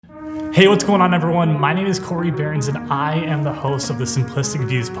Hey, what's going on, everyone? My name is Corey Behrens, and I am the host of the Simplistic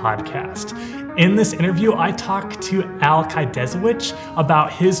Views podcast. In this interview, I talk to Al Kaidezowicz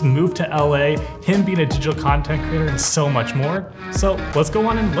about his move to LA, him being a digital content creator, and so much more. So let's go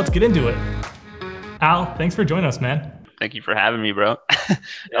on and let's get into it. Al, thanks for joining us, man. Thank you for having me, bro. Yeah,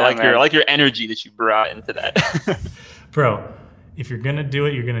 I like your energy that you brought into that. Bro, if you're gonna do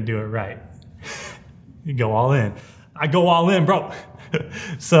it, you're gonna do it right. You go all in. I go all in, bro.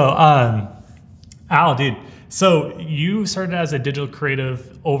 So, Al, dude, so you started as a digital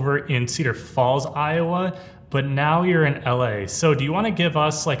creative over in Cedar Falls, Iowa, but now you're in LA. So do you want to give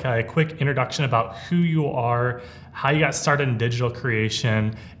us like a quick introduction about who you are, how you got started in digital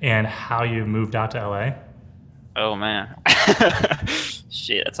creation, and how you moved out to LA? Oh, man.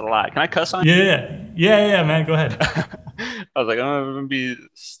 Shit, that's a lot. Can I cuss on? Yeah, man, go ahead. I was like, I'm going to be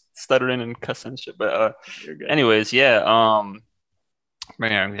stuttering and cussing shit. But You're good. anyways, yeah.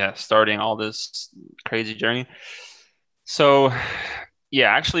 Man, yeah, starting all this crazy journey. So, yeah,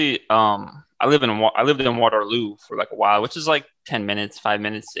 actually, I lived in Waterloo for like a while, which is like 10 minutes, 5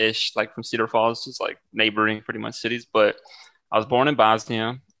 minutes ish, like from Cedar Falls, just like neighboring pretty much cities. But I was born in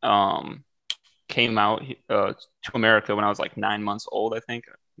Bosnia. Came out to America when I was like 9 months old, I think.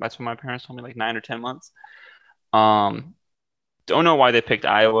 That's when my parents told me, like 9 or 10 months. Don't know why they picked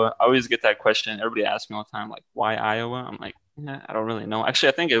Iowa. I always get that question. Everybody asks me all the time, like, why Iowa? I'm like, I don't really know. Actually,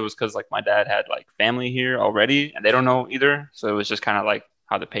 I think it was because like my dad had like family here already, and they don't know either. So it was just kind of like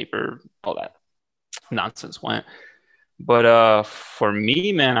how the paper, all that nonsense went. But for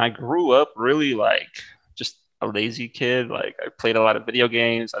me, man, I grew up really like just a lazy kid. Like I played a lot of video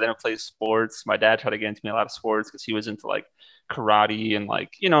games. I didn't play sports. My dad tried to get into me a lot of sports because he was into like karate and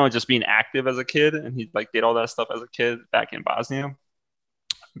like, just being active as a kid. And he like did all that stuff as a kid back in Bosnia.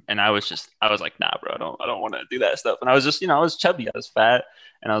 And I was like, nah, bro, I don't want to do that stuff. And I was just, I was chubby, I was fat,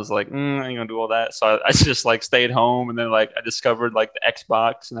 and I was like, I ain't gonna do all that. So I just like stayed home, and then like I discovered like the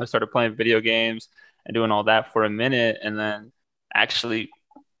Xbox, and I started playing video games and doing all that for a minute, and then actually,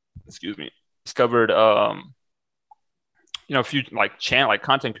 discovered a few like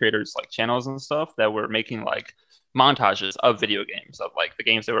content creators like channels and stuff that were making like montages of video games of like the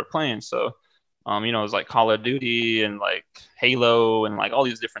games they were playing. So it was like Call of Duty and like Halo and like all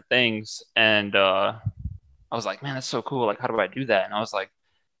these different things. And I was like, man, that's so cool. Like, how do I do that? And I was like,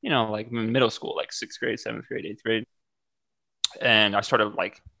 like in middle school, like 6th grade, 7th grade, 8th grade. And I started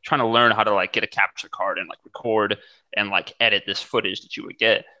like trying to learn how to like get a capture card and like record and like edit this footage that you would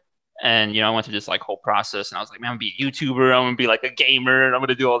get. And, I went through this like whole process, and I was like, man, I'm gonna be a YouTuber. I'm gonna be like a gamer. And I'm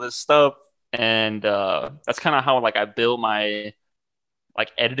gonna do all this stuff. And that's kind of how like I built my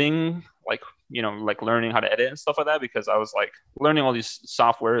like editing, like like learning how to edit and stuff like that, because I was like learning all these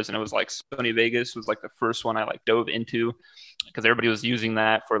softwares, and it was like Sony Vegas was like the first one I like dove into because everybody was using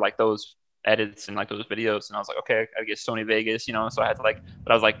that for like those edits and like those videos. And I was like, okay, I get Sony Vegas, so I had to like,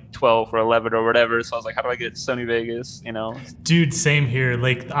 but I was like 12 or 11 or whatever. So I was like, how do I get Sony Vegas, Dude, same here.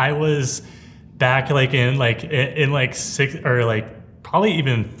 Like I was back like in like sixth or like probably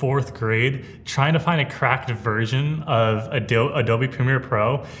even 4th grade trying to find a cracked version of Adobe Premiere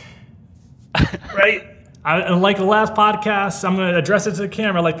Pro. Right? Like the last podcast, I'm going to address it to the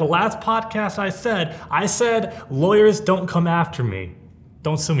camera. Like the last podcast I said, lawyers don't come after me.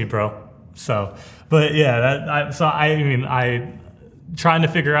 Don't sue me, bro. So, but yeah, I trying to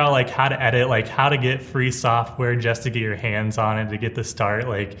figure out like how to edit, like how to get free software just to get your hands on it, to get the start.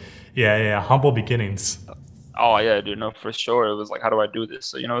 Like, yeah, humble beginnings. Oh yeah, dude, no, for sure. It was like, how do I do this?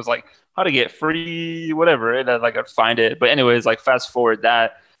 So, it was like how to get free, whatever. And like I'd find it. But anyways, like fast forward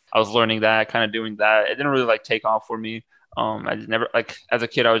that, I was learning that, kind of doing that. It didn't really like take off for me. I just never like as a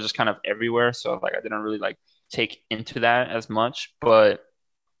kid, I was just kind of everywhere. So like I didn't really like take into that as much. But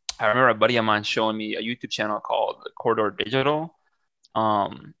I remember a buddy of mine showing me a YouTube channel called Corridor Digital.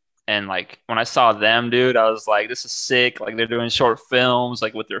 And like when I saw them, dude, I was like, this is sick. Like they're doing short films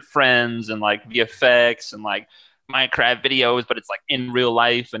like with their friends and like VFX and like Minecraft videos, but it's like in real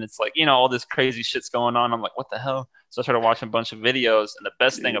life, and it's like, all this crazy shit's going on. I'm like, what the hell? So I started watching a bunch of videos, and the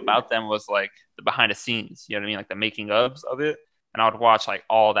best thing about them was like the behind the scenes, you know what I mean? Like the making ofs of it. And I would watch like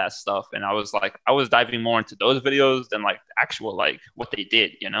all that stuff. And I was diving more into those videos than like the actual, like what they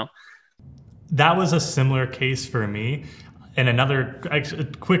did, That was a similar case for me. And another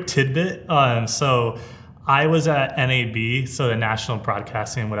quick tidbit. So I was at NAB, so the National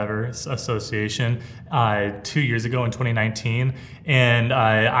Broadcasting Whatever Association, 2 years ago in 2019, and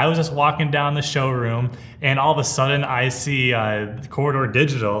I was just walking down the showroom, and all of a sudden I see Corridor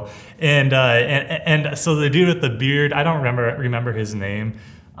Digital, and so the dude with the beard, I don't remember his name,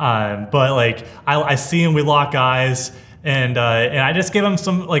 but like I see him, we lock eyes. and I just give him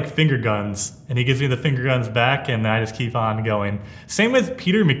some like finger guns, and he gives me the finger guns back, and I just keep on going. Same with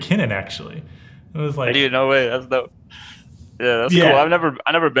Peter McKinnon, actually. It was I like, didn't know it. That's dope. Yeah, that's cool. yeah,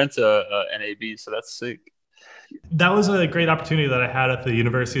 I never been to NAB, so that's sick. that was a great opportunity that I had at the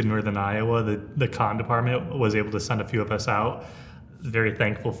University of Northern Iowa. The con department was able to send a few of us out. Very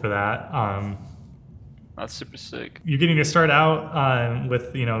thankful for that. That's super sick. You're getting to start out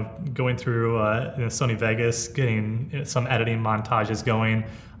with going through Sony Vegas, getting some editing montages going.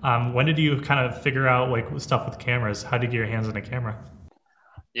 When did you kind of figure out like stuff with cameras? How did you get your hands on a camera?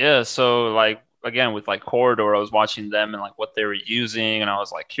 Yeah, so like again with like Corridor, I was watching them and like what they were using, and I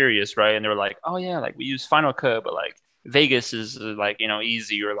was like curious, right? And they were like, "Oh yeah, like we use Final Cut, but like Vegas is like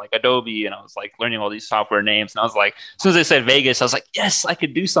easy, or like Adobe." And I was like learning all these software names, and I was like, as soon as they said Vegas, I was like, "Yes, I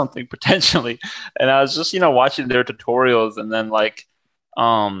could do something potentially." And I was just watching their tutorials, and then like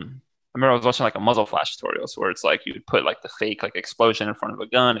I remember I was watching like a muzzle flash tutorials where it's like you would put like the fake like explosion in front of a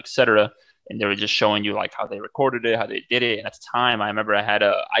gun, etc. And they were just showing you like how they recorded it, how they did it. And at the time, I remember I had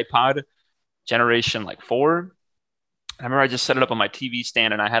a iPod generation like 4. I remember I just set it up on my TV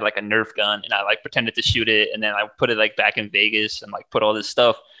stand, and I had like a Nerf gun, and I like pretended to shoot it, and then I put it like back in Vegas and like put all this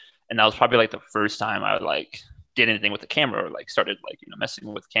stuff. And that was probably like the first time I like did anything with the camera, or like started like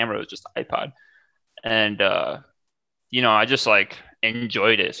messing with the camera. It was just iPod. And I just like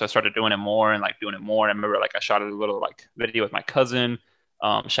enjoyed it. So I started doing it more and like doing it more. And I remember like I shot a little like video with my cousin.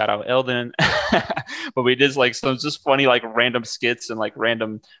 Shout out Eldon. But we did like some just funny like random skits and like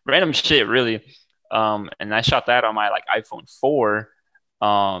random shit really. And I shot that on my like iPhone 4.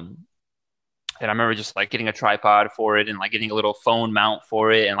 And I remember just like getting a tripod for it and like getting a little phone mount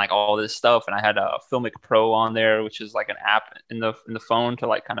for it and like all this stuff. And I had a Filmic Pro on there, which is like an app in the phone to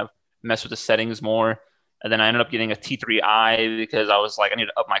like kind of mess with the settings more. And then I ended up getting a T3i because I was like, I need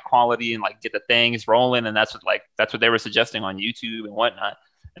to up my quality and like get the things rolling. And that's what they were suggesting on YouTube and whatnot.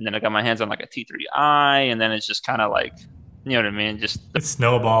 And then I got my hands on like a T3i, and then it's just kind of like, you know what I mean? Just It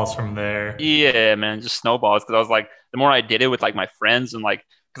snowballs from there. yeah, man, just snowballs. Cause I was like, the more I did it with like my friends and like,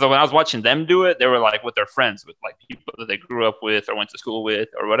 cause when I was watching them do it, they were like with their friends, with like people that they grew up with or went to school with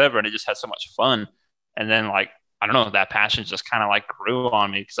or whatever. And it just had so much fun. And then like, I don't know, that passion just kind of like grew on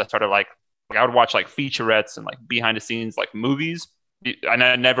me because I started like I would watch like featurettes and like behind the scenes like movies. And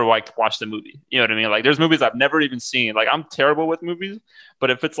I never like watched the movie. You know what I mean? Like there's movies I've never even seen. Like I'm terrible with movies,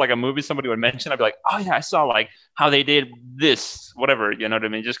 but if it's like a movie somebody would mention, I'd be like, oh yeah, I saw like how they did this, whatever. You know what I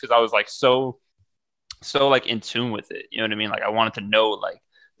mean? Just because I was like so like in tune with it. You know what I mean? Like I wanted to know like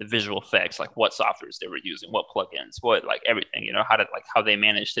the visual effects, like what softwares they were using, what plugins, what like everything. How they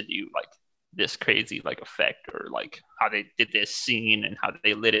managed to do like this crazy like effect, or like how they did this scene and how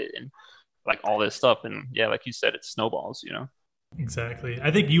they lit it and like all this stuff. And yeah, like you said, it snowballs. Exactly.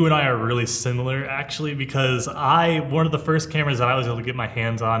 I think you and I are really similar actually, because one of the first cameras that I was able to get my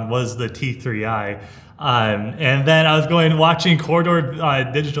hands on was the T3i. And then I was watching Corridor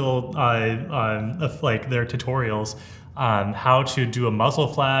Digital, like their tutorials on how to do a muzzle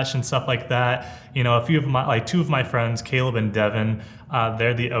flash and stuff like that. A few of two of my friends, Caleb and Devin,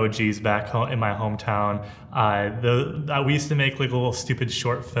 they're the OGs back home in my hometown. We used to make like little stupid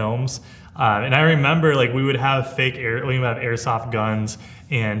short films. And I remember like we would have airsoft guns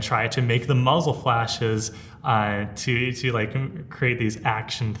and try to make the muzzle flashes to like create these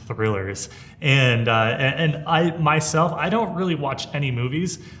action thrillers. And I myself, I don't really watch any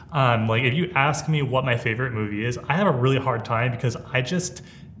movies. Like if you ask me what my favorite movie is, I have a really hard time because it's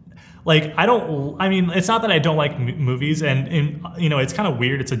not that I don't like movies, and it's kind of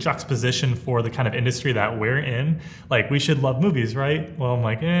weird. It's a juxtaposition for the kind of industry that we're in. Like, we should love movies, right? Well, I'm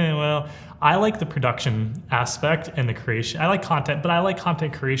like, well, I like the production aspect and the creation. I like content, but I like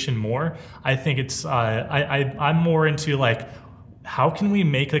content creation more. I think it's, I'm more into like, how can we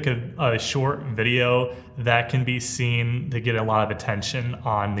make like a short video that can be seen to get a lot of attention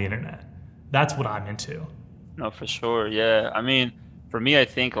on the internet? That's what I'm into. No, for sure. Yeah. I mean, for me, I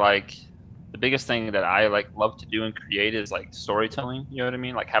think like the biggest thing that I like love to do and create is like storytelling. You know what I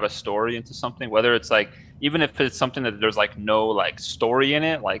mean? Like have a story into something, whether it's like, even if it's something that there's like no like story in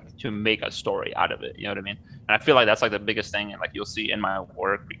it, like to make a story out of it. You know what I mean? And I feel like that's like the biggest thing. And like you'll see in my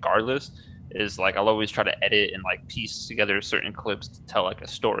work, regardless, is like I'll always try to edit and like piece together certain clips to tell like a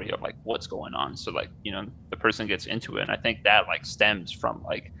story of like what's going on. So like, the person gets into it. And I think that like stems from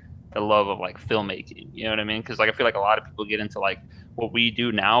like the love of like filmmaking. You know what I mean? Because like I feel like a lot of people get into like what we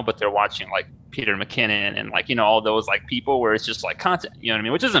do now, but they're watching like Peter McKinnon and like all those like people where it's just like content. You know what I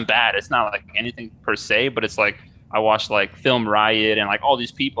mean? Which isn't bad. It's not like anything per se, but it's like I watched like Film Riot and like all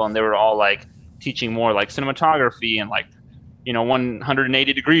these people, and they were all like teaching more like cinematography and like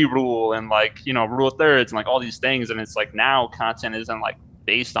 180-degree rule and like, rule of thirds and like all these things. And it's like now content isn't like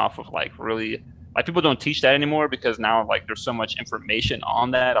based off of like really like people don't teach that anymore because now like there's so much information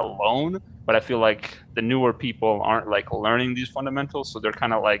on that alone. But I feel like the newer people aren't like learning these fundamentals. So they're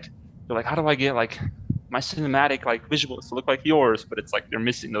like, how do I get like my cinematic like visuals to look like yours? But it's like they're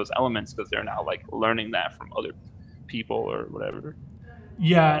missing those elements because they're now like learning that from other people or whatever.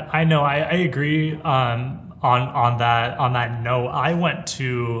 Yeah, I know. I agree on that note. I went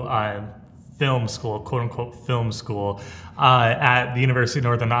to film school, quote unquote film school, at the University of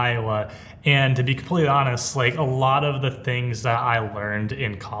Northern Iowa. And to be completely honest, like a lot of the things that I learned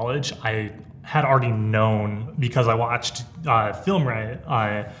in college, I had already known because I watched Film Right,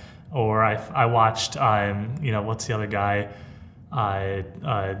 or I watched what's the other guy?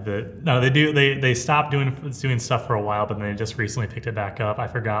 They stopped doing stuff for a while, but then they just recently picked it back up. I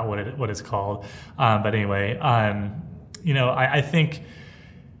forgot what it's called, but anyway, I think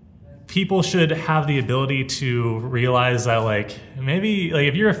people should have the ability to realize that like maybe like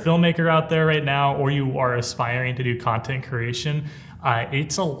if you're a filmmaker out there right now or you are aspiring to do content creation,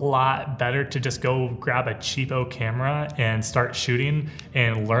 it's a lot better to just go grab a cheapo camera and start shooting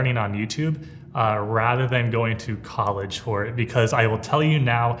and learning on YouTube, rather than going to college for it. Because I will tell you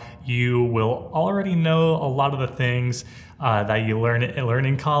now, you will already know a lot of the things that you learn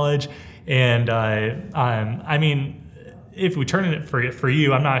in college. And I mean, if we turn it for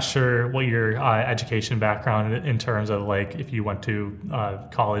you, I'm not sure what your education background in terms of like if you went to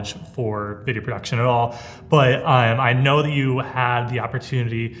college for video production at all, but I know that you had the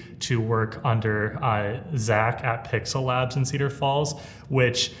opportunity to work under Zach at Pixel Labs in Cedar Falls,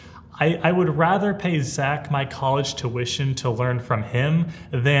 which I would rather pay Zach my college tuition to learn from him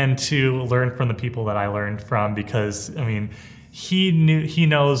than to learn from the people that I learned from, because I mean, he knew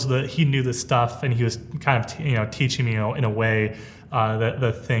the stuff, and he was kind of teaching me in a way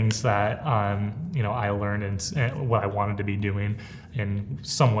the things that I learned and what I wanted to be doing, and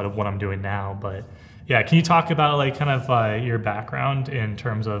somewhat of what I'm doing now. But yeah, can you talk about like kind of your background in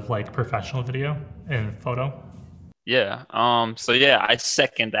terms of like professional video and photo? Yeah. So yeah, I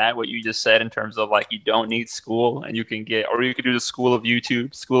second that what you just said in terms of like you don't need school and you can get, or you could do the school of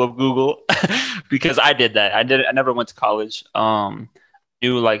YouTube, school of Google, because I did that. I never went to college.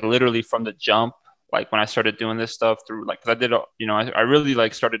 Knew like literally from the jump, like when I started doing this stuff through like, 'cause I did, I really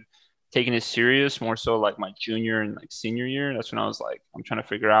like started taking it serious more so like my junior and like senior year. That's when I was like, I'm trying to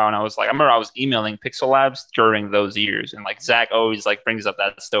figure out. And I was like, I remember I was emailing Pixel Labs during those years. And like Zach always like brings up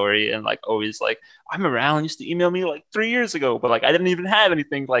that story and like always like, I remember Alan used to email me like 3 years ago, but like I didn't even have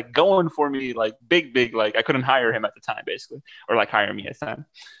anything like going for me, like big, like I couldn't hire him at the time basically, or like hire me at the time.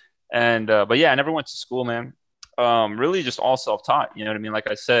 And, but yeah, I never went to school, man. Really just all self-taught, you know what I mean? Like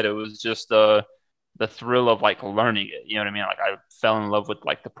I said, it was just, the thrill of like learning it. You know what I mean? Like I fell in love with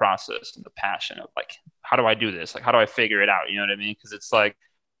like the process and the passion of like, how do I do this? Like, how do I figure it out? You know what I mean? Because it's like,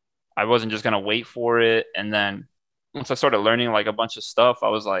 I wasn't just going to wait for it. And then once I started learning like a bunch of stuff, I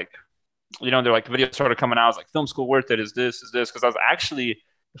was like, they're like, the videos started coming out. I was like, film school worth it? Is this? Because I was actually,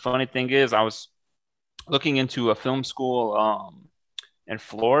 the funny thing is I was looking into a film school in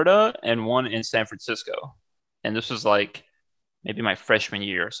Florida and one in San Francisco. And this was like maybe my freshman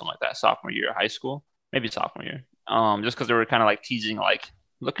year or something like that, sophomore year of high school, maybe sophomore year. Just because they were kind of like teasing, like,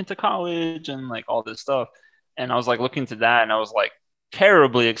 look into college and like all this stuff. And I was like looking to that, and I was like,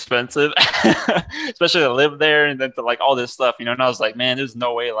 terribly expensive, especially to live there and then to like all this stuff, and I was like, man, there's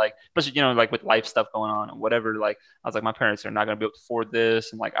no way, like, especially, like with life stuff going on and whatever, like, I was like, my parents are not going to be able to afford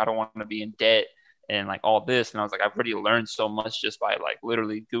this. And like, I don't want to be in debt and like all this. And I was like, I've already learned so much just by like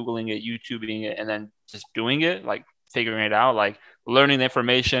literally Googling it, YouTubing it, and then just doing it, like figuring it out, like learning the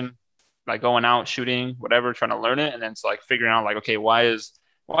information, like going out shooting, whatever, trying to learn it. And then it's like figuring out like, okay, why is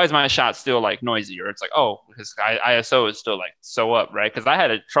my shot still like noisy? Or it's like, oh, because ISO is still like so up, right? Because I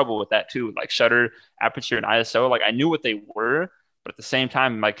had a trouble with that too, like shutter, aperture, and ISO. Like I knew what they were, but at the same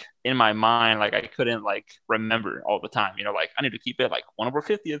time, like in my mind, like I couldn't like remember all the time. Like I need to keep it like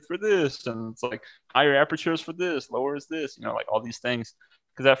 1/50th for this, and it's like higher apertures for this, lower is this, like all these things.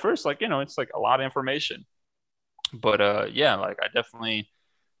 Because at first, like it's like a lot of information, but yeah, like I definitely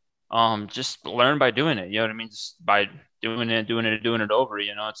just learn by doing it. You know what I mean? Just by doing it over.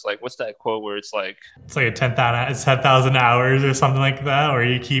 It's like, what's that quote where It's like a 10,000 hours or something like that, or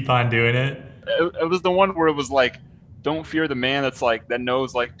you keep on doing it. It was the one where it was like, don't fear the man that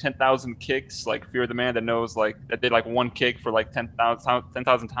knows like 10,000 kicks, like fear the man that knows like that did like one kick for like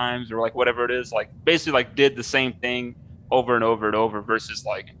 10,000 times, or like whatever it is, like basically like did the same thing over and over and over versus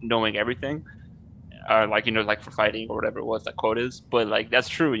like knowing everything. Like, like for fighting or whatever it was that quote is. But like, that's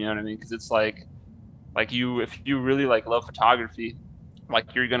true. You know what I mean? Because it's like, Like if you really like love photography,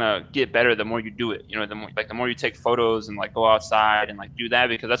 like you're gonna get better the more you do it. You know, the more you take photos and like go outside and like do that,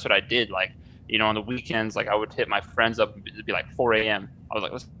 because that's what I did. Like, you know, on the weekends, like I would hit my friends up. It'd be like 4 a.m. I was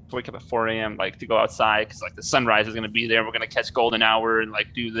like, let's wake up at 4 a.m. like to go outside because like the sunrise is gonna be there. We're gonna catch golden hour and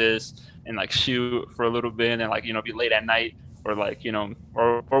like do this and like shoot for a little bit and like, you know, be late at night, or like, you know,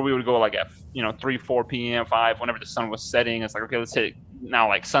 or we would go like at, you know, 3 4 p.m. 5 whenever the sun was setting. It's like, okay, let's hit now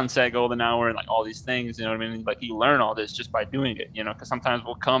like sunset golden hour and like all these things, you know what I mean? Like you learn all this just by doing it, you know, because sometimes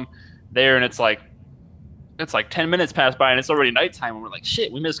we'll come there and it's like 10 minutes pass by and it's already nighttime and we're like,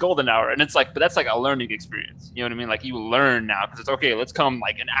 shit, we missed golden hour. And it's like, but that's like a learning experience, you know what I mean? Like you learn now because it's okay, let's come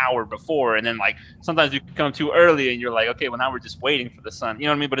like an hour before. And then like sometimes you come too early and you're like, okay, well now we're just waiting for the sun, you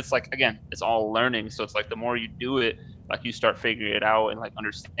know what I mean? But it's like, again, it's all learning. So it's like the more you do it, like you start figuring it out and like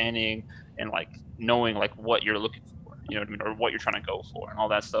understanding and like knowing like what you're looking for, you know what I mean, or what you're trying to go for and all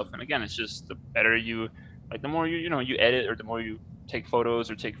that stuff. And again, it's just the better you, like the more you know you edit, or the more you take photos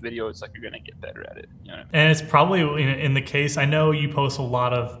or take video, it's like you're gonna get better at it, you know what I mean? And it's probably in the case, I know you post a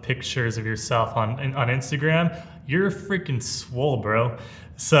lot of pictures of yourself on Instagram. You're freaking swole, bro.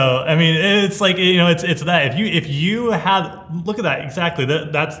 So I mean, it's like, you know, it's that if you have, look at that, exactly,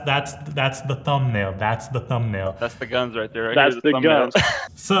 that's the thumbnail. That's the thumbnail. That's the guns right there. Right, that's the guns.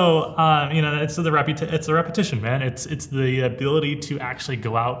 So you know, it's the repetition, man. It's the ability to actually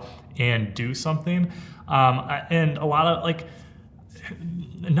go out and do something. And a lot of like,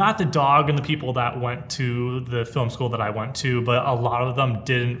 not the dog and the people that went to the film school that I went to, but a lot of them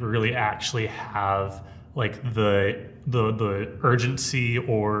didn't really actually have like the urgency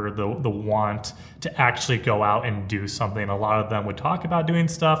or the want to actually go out and do something. A lot of them would talk about doing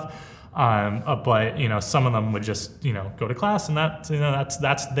stuff, but you know, some of them would just, you know, go to class, and that, you know,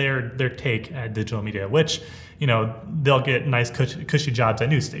 that's their take at digital media, which, you know, they'll get nice cushy jobs at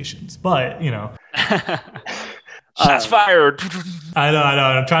news stations, but you know. Shots fired. I know.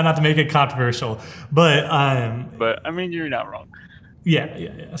 I'm trying not to make it controversial, but I mean, you're not wrong.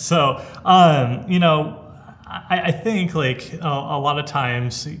 Yeah. So, you know, I think like a lot of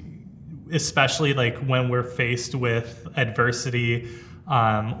times, especially like when we're faced with adversity,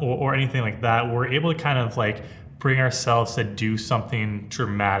 or anything like that, we're able to kind of like bring ourselves to do something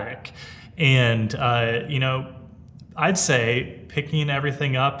dramatic. And, you know, I'd say picking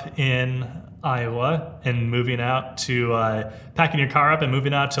everything up in Iowa and moving out to, packing your car up and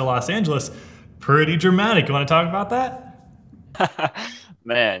moving out to Los Angeles, pretty dramatic. You want to talk about that?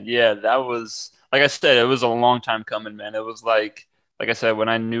 Man, yeah, that was, like I said, it was a long time coming, man. It was like I said, when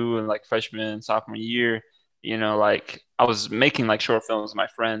I knew in like freshman, sophomore year, you know, like I was making like short films with my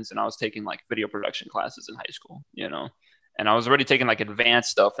friends and I was taking like video production classes in high school, you know, and I was already taking like advanced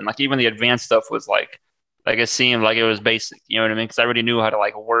stuff. And like even the advanced stuff was like it seemed like it was basic, you know what I mean? Because I already knew how to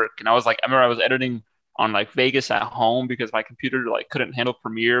like work. And I was like, I remember I was editing on like Vegas at home because my computer like couldn't handle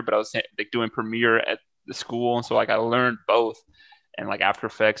Premiere, but I was like doing Premiere at the school. And so like I learned both, and like After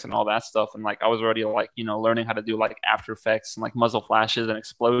Effects and all that stuff. And like I was already like, you know, learning how to do like After Effects and like muzzle flashes and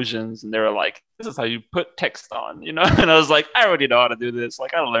explosions. And they were like, this is how you put text on, you know? And I was like, I already know how to do this.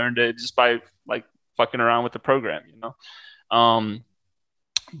 Like I learned it just by like fucking around with the program, you know?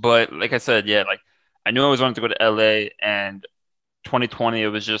 But like I said, yeah, like I knew I was wanting to go to LA, and 2020, it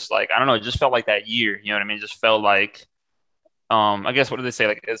was just like, I don't know, it just felt like that year, you know what I mean? It just felt like, I guess, what did they say?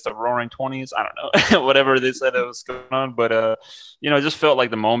 Like, it's the roaring 20s. I don't know, whatever they said it was going on. But, you know, it just felt like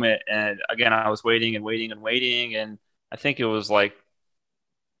the moment. And again, I was waiting and waiting and waiting. And I think it was like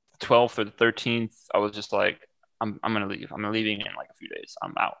 12th or the 13th. I was just like, I'm going to leave. I'm leaving in like a few days.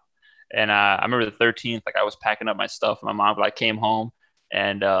 I'm out. And I remember the 13th, like I was packing up my stuff. And my mom like came home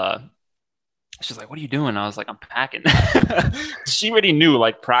and she's like, what are you doing? I was like, I'm packing. She already knew,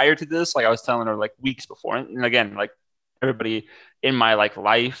 like prior to this, like I was telling her like weeks before. And again, like, everybody in my like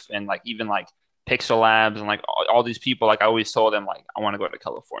life and like even like Pixel Labs and like all these people, like I always told them like I want to go to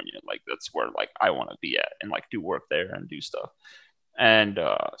California, like that's where like I want to be at and like do work there and do stuff. And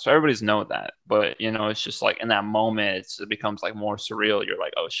so everybody's know that, but you know, it's just like in that moment it becomes like more surreal. You're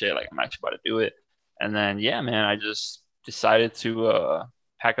like, oh shit, like I'm actually about to do it. And then yeah, man, I just decided to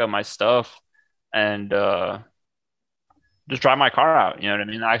pack up my stuff and just drive my car out, you know what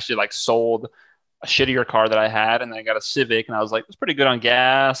I mean? I actually like sold a shittier car that I had, and then I got a Civic, and I was like, it's pretty good on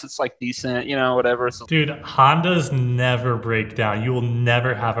gas. It's like decent, you know, whatever. So, dude, Hondas never break down. You will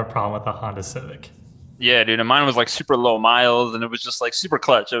never have a problem with a Honda Civic. Yeah, dude. And mine was like super low miles, and it was just like super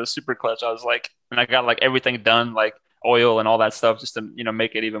clutch. It was super clutch. I was like, and I got like everything done, like oil and all that stuff, just to, you know,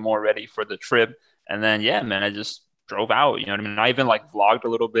 make it even more ready for the trip. And then, yeah, man, I just drove out, you know what I mean? I even like vlogged a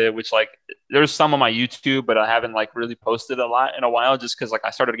little bit, which like there's some on my YouTube, but I haven't like really posted a lot in a while just because like I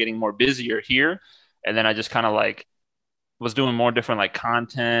started getting more busier here. and then I just kind of like was doing more different like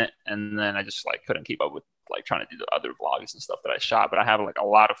content, and then I just like couldn't keep up with like trying to do the other vlogs and stuff that I shot. But I have like a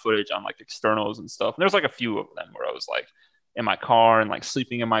lot of footage on like externals and stuff. And there's like a few of them where I was like in my car and like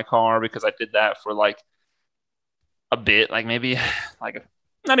sleeping in my car, because I did that for like a bit, like maybe like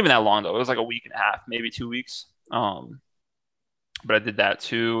not even that long though. It was like a week and a half, maybe 2 weeks. But I did that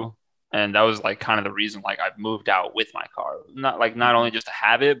too. And that was like kind of the reason like I moved out with my car. Not only just to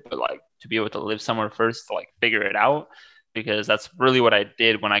have it, but like to be able to live somewhere first to like figure it out. Because that's really what I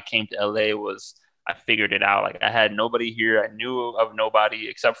did when I came to LA was I figured it out. Like I had nobody here. I knew of nobody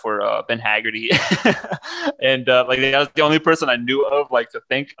except for Ben Haggerty. And like that was the only person I knew of like to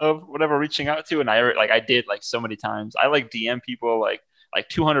think of whatever reaching out to. And I did like so many times. I like DM people like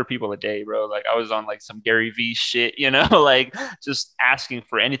 200 people a day, bro. Like I was on like some Gary V shit, you know, like just asking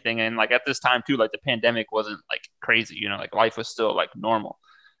for anything. And like at this time too, like the pandemic wasn't like crazy, you know, like life was still like normal.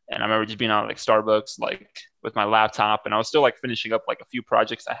 And I remember just being out at like Starbucks, like with my laptop, and I was still like finishing up like a few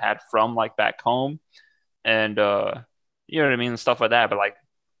projects I had from like back home, and you know what I mean, and stuff like that. But like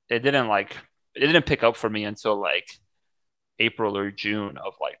it didn't pick up for me until like April or June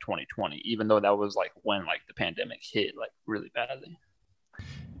of like 2020, even though that was like when like the pandemic hit like really badly.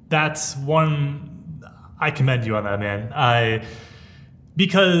 That's one, I commend you on that, man.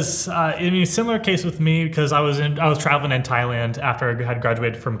 Because I mean, similar case with me, because I was traveling in Thailand after I had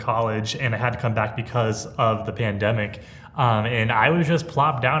graduated from college, and I had to come back because of the pandemic. And I was just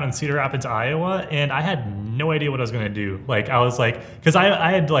plopped down in Cedar Rapids, Iowa, and I had no idea what I was gonna do. Like I was like, because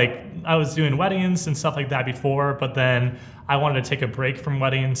I was doing weddings and stuff like that before, but then I wanted to take a break from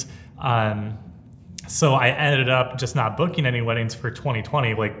weddings. So I ended up just not booking any weddings for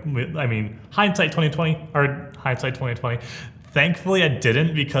 2020. Like, I mean, hindsight 2020. Thankfully, I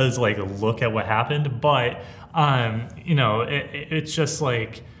didn't, because like, look at what happened. But you know, it's just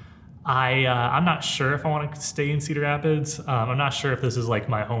like I'm not sure if I want to stay in Cedar Rapids. I'm not sure if this is like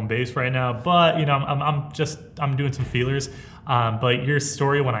my home base right now. But you know, I'm doing some feelers. But your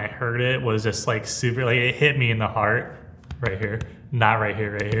story, when I heard it, was just like super, like it hit me in the heart right here. Not right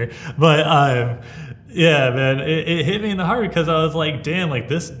here, right here. But yeah, man, it hit me in the heart, because I was like, damn, like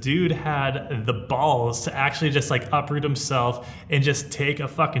this dude had the balls to actually just like uproot himself and just take a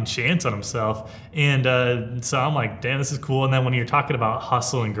fucking chance on himself. And so I'm like, damn, this is cool. And then when you're talking about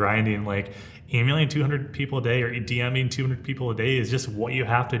hustle and grinding, like emailing 200 people a day or DMing 200 people a day is just what you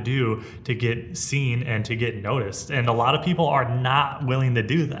have to do to get seen and to get noticed. And a lot of people are not willing to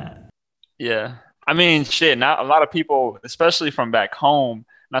do that. Yeah. I mean, shit, not a lot of people, especially from back home,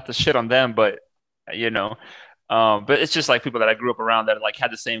 not to shit on them, but you know, but it's just like people that I grew up around that like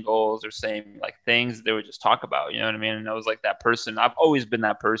had the same goals or same like things they would just talk about, you know what I mean? And I was like that person. I've always been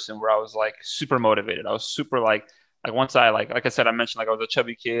that person where I was like super motivated. I was super like once I like I said, I mentioned like I was a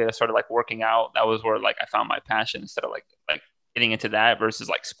chubby kid. I started like working out. That was where like I found my passion, instead of like getting into that versus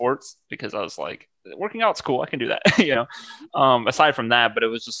like sports, because I was like, working out's cool. I can do that, you know? Aside from that, but it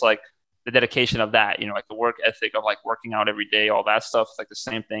was just like the dedication of that, you know, like the work ethic of like working out every day, all that stuff. It's like the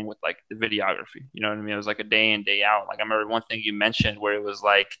same thing with like the videography, you know what I mean? It was like a day in, day out. Like I remember one thing you mentioned where it was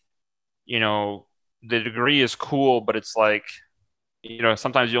like, you know, the degree is cool, but it's like, you know,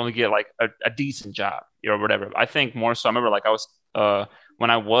 sometimes you only get like a decent job, you know, whatever. I think more so, I remember like I was,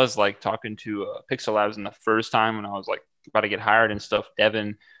 when I was like talking to Pixel Labs in the first time when I was like about to get hired and stuff,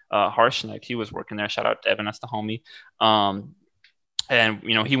 Devin Harshnag, he was working there. Shout out Devin, that's the homie. And,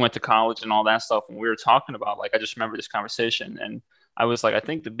 you know, he went to college and all that stuff. And we were talking about, like, I just remember this conversation. And I was like, I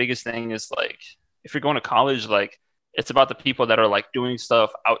think the biggest thing is, like, if you're going to college, like, it's about the people that are, like, doing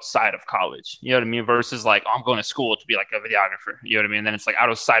stuff outside of college. You know what I mean? Versus, like, oh, I'm going to school to be, like, a videographer. You know what I mean? And then it's, like,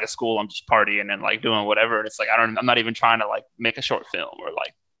 outside of school, I'm just partying and, like, doing whatever. And it's, like, I'm not even trying to, like, make a short film or,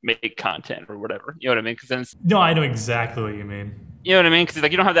 like, make content or whatever. You know what I mean? Because then it's, No, I know exactly what you mean. you know what I mean? Because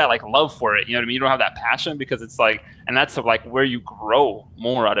like you don't have that like love for it. You know what I mean? You don't have that passion, because it's like, and that's like where you grow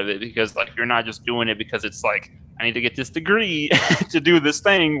more out of it, because like you're not just doing it because it's like, I need to get this degree to do this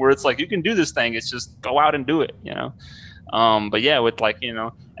thing, where it's like you can do this thing. It's just go out and do it, you know? But yeah, with like, you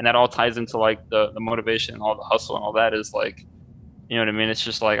know, and that all ties into like the motivation and all the hustle and all that is like, you know what I mean? It's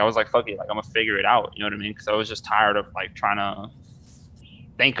just like, I was like, fuck it, like I'm gonna figure it out. You know what I mean? Because I was just tired of like trying to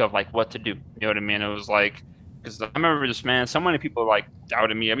think of like what to do. You know what I mean? It was like, because I remember just, man, so many people like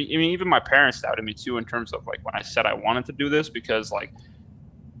doubted me. I mean, even my parents doubted me too, in terms of like when I said I wanted to do this, because like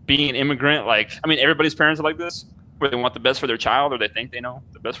being an immigrant, like, I mean, everybody's parents are like this, where they want the best for their child, or they think they know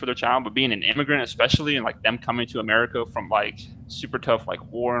the best for their child. But being an immigrant, especially, and like them coming to America from like super tough, like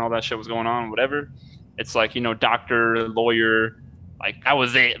war and all that shit was going on, whatever. It's like, you know, doctor, lawyer, like that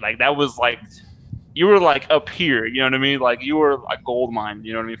was it. Like that was like, you were like up here, you know what I mean? Like you were a gold mine,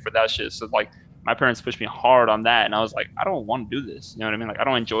 you know what I mean, for that shit. So like, my parents pushed me hard on that, and I was like, I don't want to do this. You know what I mean? Like, I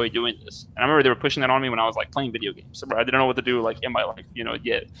don't enjoy doing this. And I remember they were pushing that on me when I was like playing video games. So I didn't know what to do like in my life, you know,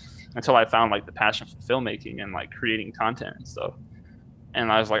 yet until I found like the passion for filmmaking and like creating content and stuff.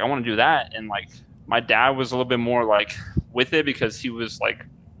 And I was like, I want to do that. And like my dad was a little bit more like with it because he was like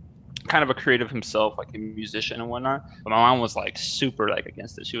kind of a creative himself, like a musician and whatnot. But my mom was like super like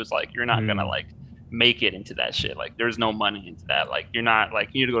against it. She was like, you're not gonna like make it into that shit. Like there's no money into that. Like you're not like,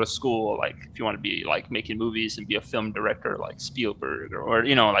 you need to go to school like if you want to be like making movies and be a film director like Spielberg or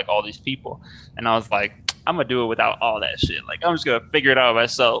you know, like all these people. And I was like, I'm gonna do it without all that shit. Like I'm just gonna figure it out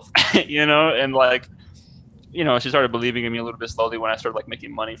myself. You know, and like, you know, she started believing in me a little bit slowly when I started like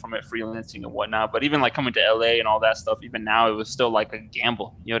making money from it, freelancing and whatnot. But even like coming to LA and all that stuff, even now it was still like a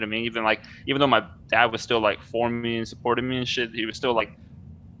gamble. You know what I mean? Even like, even though my dad was still like for me and supporting me and shit, he was still like,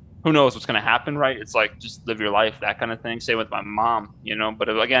 who knows what's gonna happen, right? It's like just live your life, that kind of thing. Same with my mom, you know. But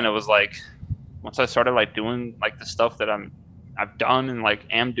again, it was like once I started like doing like the stuff that I've done and like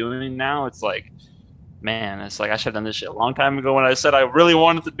am doing now, it's like, man, it's like I should have done this shit a long time ago when I said I really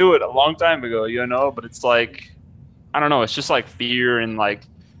wanted to do it a long time ago, you know. But it's like, I don't know, it's just like fear and like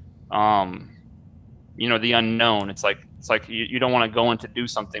you know, the unknown. It's like you don't want to go in to do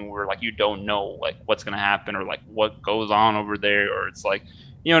something where like you don't know like what's gonna happen or like what goes on over there, or it's like,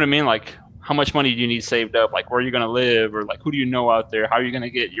 you know what I mean, like how much money do you need saved up, like where are you gonna live, or like who do you know out there, how are you gonna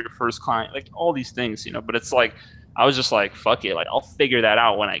get your first client, like all these things, you know. But it's like I was just like, fuck it, like I'll figure that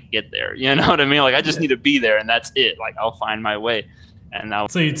out when I get there, you know what I mean, like I just need to be there and that's it, like I'll find my way. And now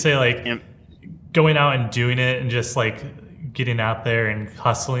So you'd say like going out and doing it and just like getting out there and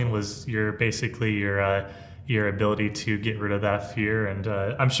hustling was your basically your ability to get rid of that fear. And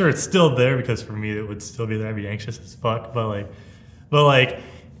I'm sure it's still there, because for me it would still be there. I'd be anxious as fuck, but like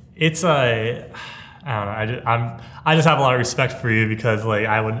it's I don't know, I just have a lot of respect for you, because like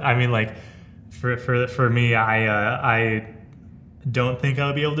I mean like for me, I don't think I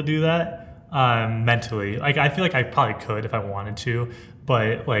would be able to do that mentally. Like I feel like I probably could if I wanted to,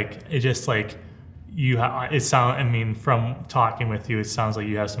 but like it just like I mean, from talking with you, it sounds like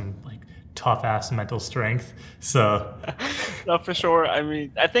you have some like tough ass mental strength. So no, for sure. I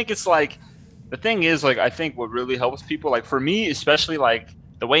mean, I think it's like the thing is like I think what really helps people, like for me especially, like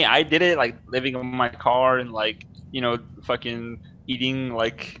the way I did it, like living in my car and like, you know, fucking eating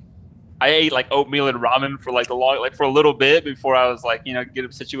like I ate like oatmeal and ramen for like for a little bit before I was like, you know,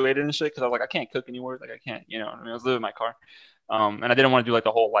 get situated and shit. Cause I was like, I can't cook anymore. Like I can't, you know, I mean, I was living in my car. And I didn't want to do like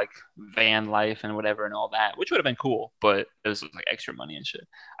the whole like van life and whatever and all that, which would have been cool, but it was like extra money and shit.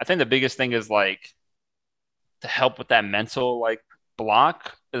 I think the biggest thing is like to help with that mental like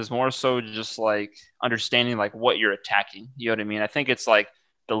block is more so just like understanding like what you're attacking. You know what I mean? I think it's like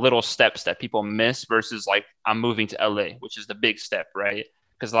the little steps that people miss versus like I'm moving to LA, which is the big step, right?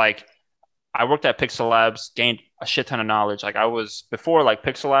 Because like I worked at Pixel Labs, gained a shit ton of knowledge. Like I was before like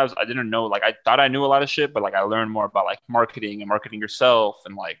Pixel Labs, I didn't know, like I thought I knew a lot of shit, but like I learned more about like marketing and marketing yourself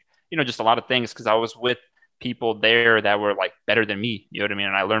and like, you know, just a lot of things because I was with people there that were like better than me. You know what I mean?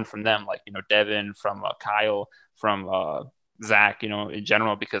 And I learned from them, like, you know, Devin, from Kyle, from Zach, you know, in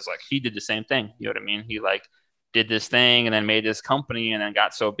general, because like he did the same thing. You know what I mean? He like did this thing and then made this company and then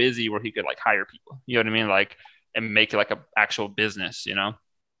got so busy where he could like hire people. You know what I mean? Like and make it like a actual business, you know?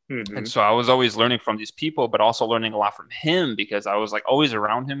 Mm-hmm. And so I was always learning from these people, but also learning a lot from him because I was like always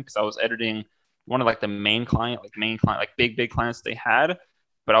around him because I was editing one of like the main client, like big clients they had.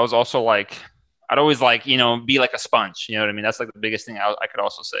 But I was also like, I'd always like, you know, be like a sponge. You know what I mean? That's like the biggest thing I could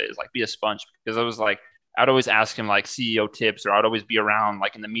also say is like be a sponge because I was like, I'd always ask him like CEO tips or I'd always be around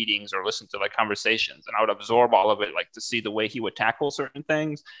like in the meetings or listen to like conversations and I would absorb all of it like to see the way he would tackle certain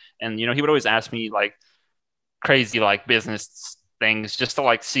things. And, you know, he would always ask me like crazy like business things just to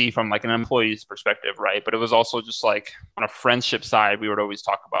like see from like an employee's perspective, right? But it was also just like on a friendship side, we would always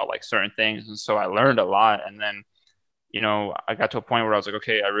talk about like certain things. And so I learned a lot. And then, you know, I got to a point where I was like,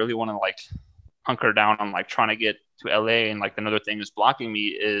 okay, I really want to like hunker down on like trying to get to LA. And like another thing that's blocking me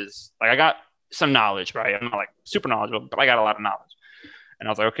is like I got some knowledge, right? I'm not like super knowledgeable, but I got a lot of knowledge. And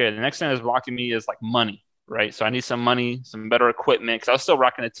I was like, okay, the next thing that's blocking me is like money, right? So I need some money, some better equipment, because I was still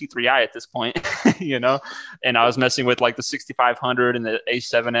rocking a T3i at this point, you know? And I was messing with like the 6500 and the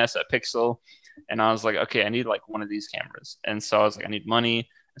A7S at Pixel. And I was like, okay, I need like one of these cameras. And so I was like, I need money.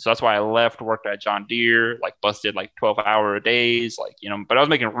 And so that's why I left, worked at John Deere, like busted like 12-hour days, like, you know, but I was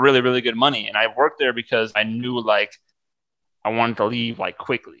making really, really good money. And I worked there because I knew like I wanted to leave like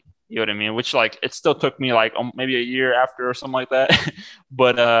quickly. You know what I mean? Which like it still took me like maybe a year after or something like that.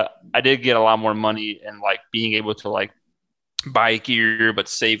 But I did get a lot more money and like being able to like buy gear but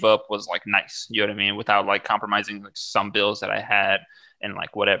save up was like nice. You know what I mean? Without like compromising like some bills that I had and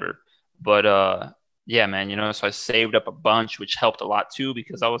like whatever. But yeah, man, so I saved up a bunch, which helped a lot too,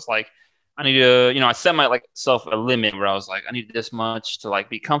 because I was like, I need to, I set my like self a limit where I was like, I need this much to like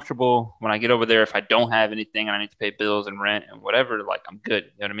be comfortable when I get over there. If I don't have anything and I need to pay bills and rent and whatever, like I'm good.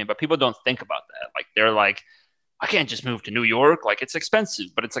 You know what I mean? But people don't think about that. Like they're like, I can't just move to New York. Like it's expensive,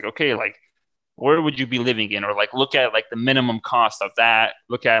 but it's like, okay, like where would you be living in? Or like look at like the minimum cost of that,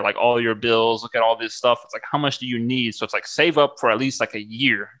 look at like all your bills, look at all this stuff. It's like, how much do you need? So it's like save up for at least like a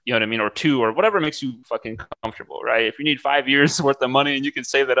year, you know what I mean? Or two, or whatever makes you fucking comfortable, right? If you need 5 years worth of money and you can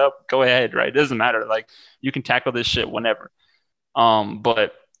save that up, go ahead, right? It doesn't matter. Like you can tackle this shit whenever.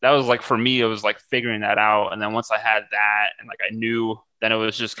 But that was like for me, it was like figuring that out. And then once I had that and like I knew, then it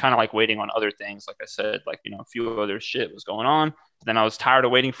was just kind of like waiting on other things. Like I said, like, a few other shit was going on. But then I was tired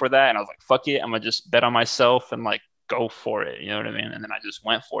of waiting for that. And I was like, fuck it. I'm going to just bet on myself and like go for it. You know what I mean? And then I just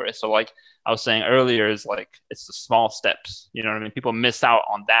went for it. So like I was saying earlier is like, it's the small steps. You know what I mean? People miss out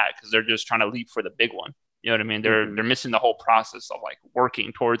on that because they're just trying to leap for the big one. You know what I mean? They're missing the whole process of like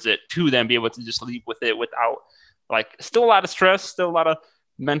working towards it to then be able to just leap with it without like still a lot of stress, still a lot of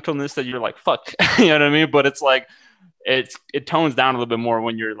mentalness that you're like, fuck, you know what I mean? But it's like, it tones down a little bit more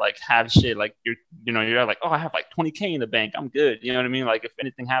when you're like have shit like you're like, oh, I have like 20K in the bank, I'm good, you know what I mean? Like if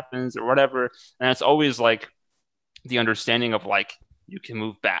anything happens or whatever. And it's always like the understanding of like you can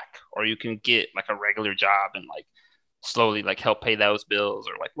move back or you can get like a regular job and like slowly like help pay those bills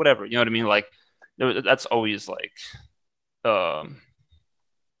or like whatever, you know what I mean? Like that's always like um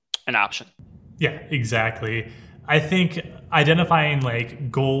an option. Yeah, exactly. I think identifying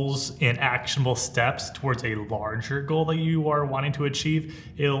like goals and actionable steps towards a larger goal that you are wanting to achieve,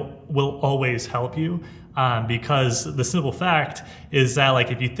 it will always help you. Because the simple fact is that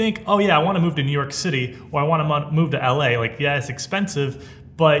like if you think, oh yeah, I want to move to New York City or I want to move to LA, like yeah, it's expensive,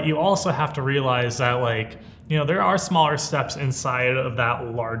 but you also have to realize that like there are smaller steps inside of that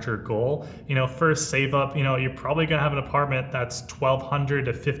larger goal. First save up. You're probably gonna have an apartment that's $1,200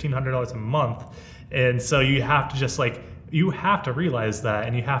 to $1,500 a month, and so you have to just like you have to realize that,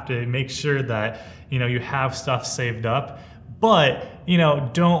 and you have to make sure that you have stuff saved up. But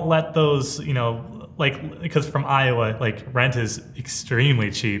don't let those like because from Iowa like rent is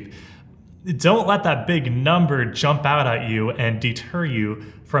extremely cheap. Don't let that big number jump out at you and deter you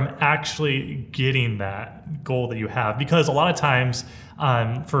from actually getting that goal that you have. Because a lot of times,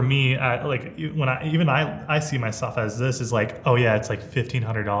 for me, like when I see myself as this is like, oh yeah, it's like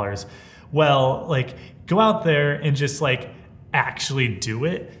 $1,500. Well, like go out there and just like actually do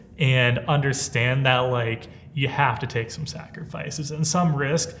it and understand that like you have to take some sacrifices and some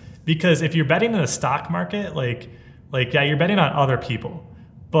risk. Because if you're betting in the stock market, like yeah, you're betting on other people.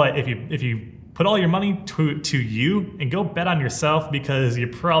 But if you put all your money to you and go bet on yourself, because you're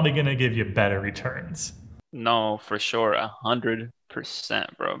probably gonna give you better returns. No, for sure, 100%,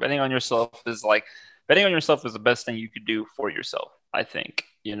 bro. Betting on yourself is the best thing you could do for yourself, I think,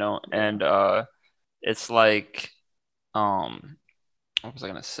 and it's like, what was I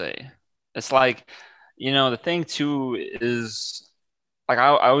gonna say? It's like, the thing too is like I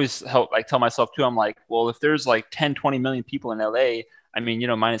always help like tell myself too, I'm like, well, if there's like 10, 20 million people in LA, I mean,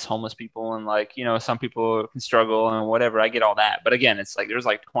 minus homeless people and like, some people can struggle and whatever. I get all that. But again, it's like there's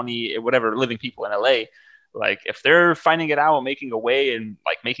like 20, whatever, living people in LA. Like if they're finding it out, making a way and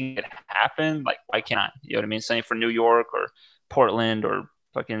like making it happen, like why can't I? You know what I mean? Same for New York or Portland or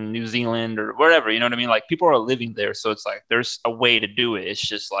fucking New Zealand or wherever, you know what I mean? Like people are living there. So it's like there's a way to do it. It's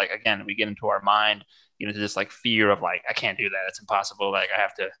just like, again, we get into our mind, to this like fear of like, I can't do that. It's impossible. Like I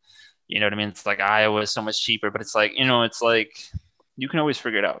have to, you know what I mean? It's like Iowa is so much cheaper, but it's like, it's like you can always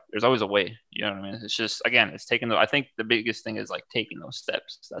figure it out. There's always a way. You know what I mean? It's just, again, it's taking I think the biggest thing is like taking those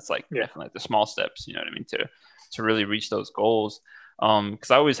steps. That's like definitely like the small steps, you know what I mean? To really reach those goals.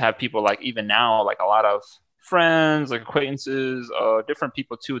 Cause I always have people like, even now, like a lot of friends, like acquaintances, different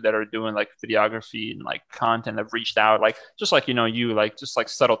people too, that are doing like videography and like content have reached out, like, just like, you like, just like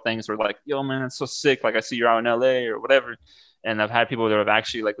subtle things where like, yo man, it's so sick. Like I see you're out in LA or whatever. And I've had people that have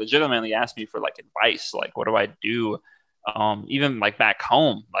actually like legitimately asked me for like advice. Like, what do I do? Even like back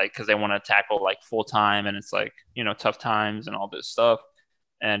home, like, cause they want to tackle like full time and it's like, tough times and all this stuff.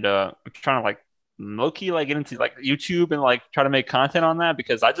 And, I'm trying to like low key, like get into like YouTube and like try to make content on that,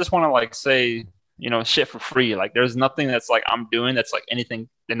 because I just want to like say, shit for free. Like there's nothing that's like I'm doing that's like anything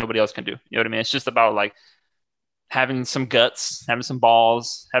that nobody else can do. You know what I mean? It's just about like having some guts, having some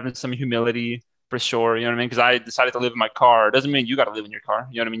balls, having some humility, for sure. You know what I mean? Because I decided to live in my car. It doesn't mean you got to live in your car.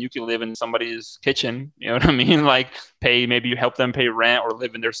 You know what I mean? You can live in somebody's kitchen. You know what I mean? Like maybe you help them pay rent or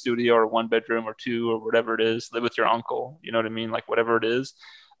live in their studio or one bedroom or two or whatever it is. Live with your uncle. You know what I mean? Like whatever it is.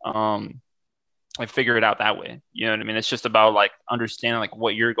 like figure it out that way. You know what I mean? It's just about like understanding like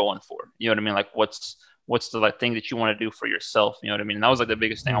what you're going for. You know what I mean? Like what's the like thing that you want to do for yourself. You know what I mean? And that was like the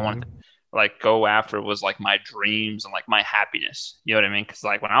biggest thing I wanted to Hmm. like go after was like my dreams and like my happiness. You know what I mean? Because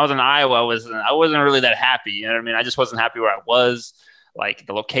like when I was in Iowa, I wasn't really that happy. You know what I mean? I just wasn't happy where I was, like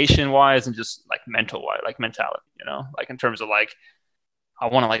the location wise and just like mental wise, like mentality. You know, like in terms of like I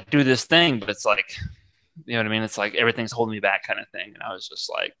want to like do this thing, but it's like you know what I mean? It's like everything's holding me back kind of thing. And I was just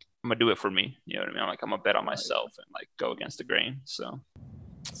like, I'm gonna do it for me. You know what I mean? I'm like, I'm gonna bet on myself and like go against the grain. So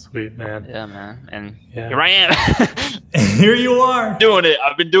Sweet, man. yeah, man. And Yeah. here I am Here you are. doing it.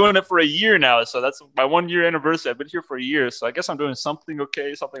 I've been doing it for a year now. So that's my 1 year anniversary. I've been here for a year. So I guess I'm doing something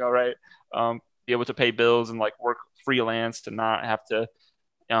okay, something all right. Be able to pay bills and like work freelance to not have to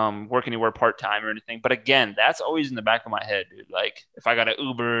work anywhere part time or anything. But again, that's always in the back of my head, dude. Like if I got an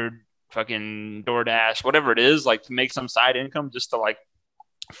Uber, fucking DoorDash, whatever it is, like to make some side income just to like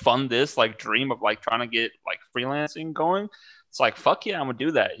fund this like dream of like trying to get like freelancing going. It's like fuck yeah, I'm gonna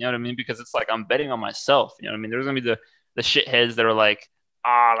do that. You know what I mean? Because it's like I'm betting on myself. You know what I mean? There's gonna be the shitheads that are like,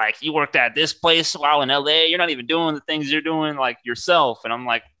 ah, like you worked at this place while in LA, you're not even doing the things you're doing like yourself. And I'm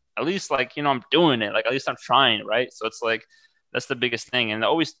like, at least like I'm doing it. Like at least I'm trying, right? So it's like that's the biggest thing. And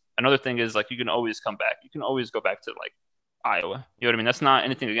always another thing is like you can always come back. You can always go back to like Iowa. You know what I mean? That's not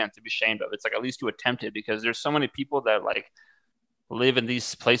anything again to be ashamed of. It's like at least you attempted because there's so many people that like live in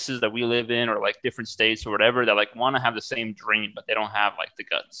these places that we live in or like different states or whatever that like want to have the same dream but they don't have like the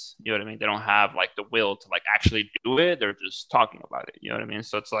guts. You know what I mean? They don't have like the will to like actually do it. They're just talking about it. You know what I mean?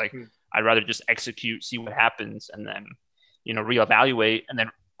 So it's like I'd rather just execute, see what happens, and then reevaluate and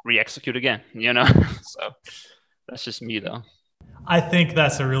then re-execute again. So that's just me though. I think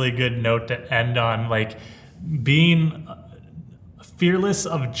that's a really good note to end on. Like being fearless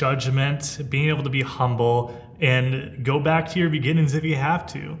of judgment, being able to be humble, and go back to your beginnings if you have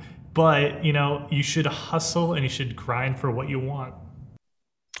to. But, you should hustle and you should grind for what you want.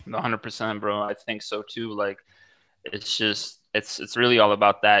 100%, bro. I think so too. Like it's just it's really all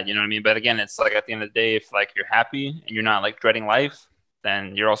about that. You know what I mean? But again, it's like at the end of the day, if like you're happy and you're not like dreading life,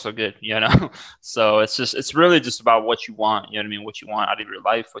 then you're also good. So it's really just about what you want. You know what I mean? What you want out of your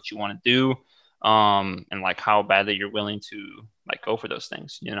life, what you want to do, and like how badly you're willing to like go for those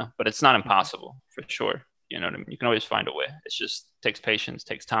things. But it's not impossible for sure. You know what I mean? You can always find a way. It just takes patience,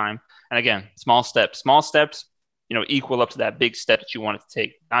 takes time, and again, small steps. Small steps, equal up to that big step that you want it to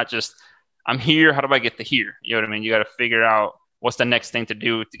take. Not just I'm here. How do I get to here? You know what I mean? You got to figure out what's the next thing to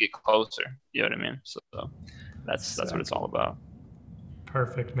do to get closer. You know what I mean? So that's what it's all about.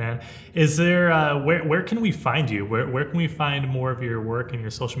 Perfect, man. Is there where can we find you? Where can we find more of your work and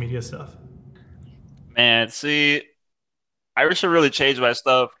your social media stuff? Man, see, I should really change my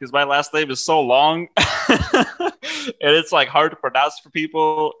stuff because my last name is so long, and it's like hard to pronounce for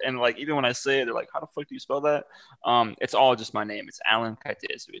people. And like even when I say it, they're like, "How the fuck do you spell that?" It's all just my name. It's Alan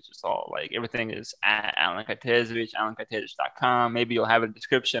Kajtezovich. It's all like everything is at Alan Kajtezovich, AlanKajtezovich.com. Maybe you'll have a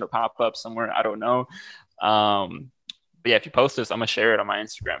description or pop up somewhere. I don't know. But yeah, if you post this, I'm gonna share it on my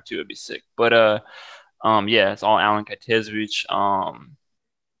Instagram too. It'd be sick. But yeah, it's all Alan Kajtezovich.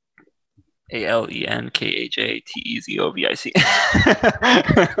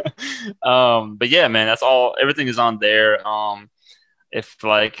 AlenKajTezovic. But yeah, man, that's all. Everything is on there. If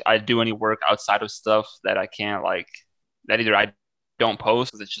like I do any work outside of stuff that I can't like, that either I don't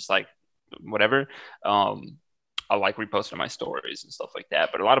post because it's just like whatever. I'll like repost on my stories and stuff like that.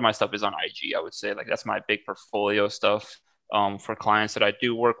 But a lot of my stuff is on IG. I would say like that's my big portfolio stuff for clients that I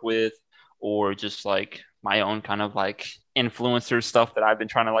do work with, or just like my own kind of like influencer stuff that I've been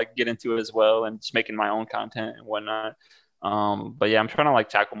trying to like get into as well, and just making my own content and whatnot. But yeah, I'm trying to like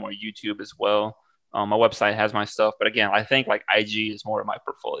tackle more YouTube as well. My website has my stuff, but again, I think like IG is more of my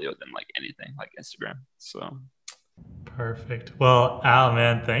portfolio than like anything like Instagram. So, Perfect. Well, Al,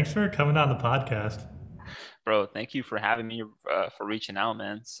 man, thanks for coming on the podcast. bro, thank you for having me, for reaching out,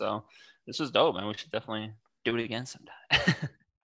 man. So this was dope, man. We should definitely do it again sometime.